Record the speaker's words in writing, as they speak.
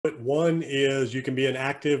But one is you can be an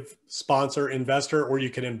active sponsor investor, or you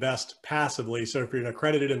can invest passively. So if you're an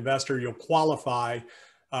accredited investor, you'll qualify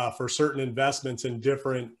for certain investments in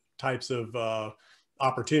different types of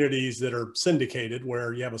opportunities that are syndicated,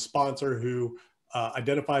 where you have a sponsor who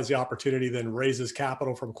identifies the opportunity, then raises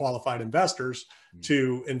capital from qualified investors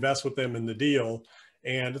to invest with them in the deal.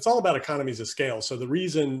 And it's all about economies of scale. So the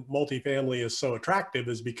reason multifamily is so attractive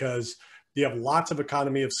is because you have lots of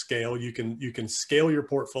economy of scale. You can scale your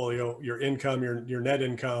portfolio, your income, your net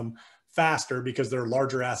income faster because they're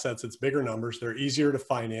larger assets. It's bigger numbers. They're easier to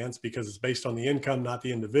finance because it's based on the income, not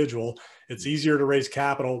the individual. It's easier to raise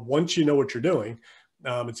capital once you know what you're doing.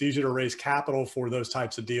 It's easier to raise capital for those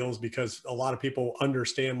types of deals because a lot of people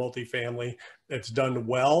understand multifamily. It's done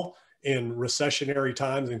well in recessionary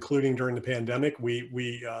times, including during the pandemic.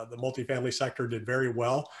 The multifamily sector did very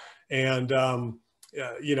well, and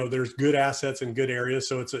there's good assets in good areas,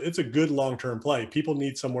 so it's a good long-term play. People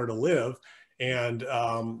need somewhere to live, and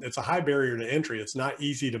it's a high barrier to entry. It's not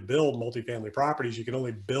easy to build multifamily properties. You can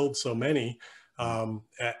only build so many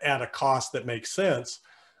at a cost that makes sense.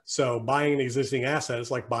 So buying an existing asset is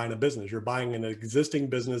like buying a business. You're buying an existing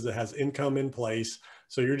business that has income in place.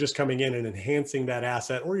 So you're just coming in and enhancing that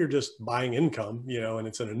asset, or you're just buying income, and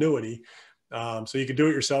it's an annuity. So you can do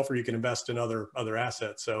it yourself, or you can invest in other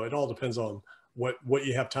assets. So it all depends on what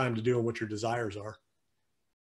you have time to do and what your desires are.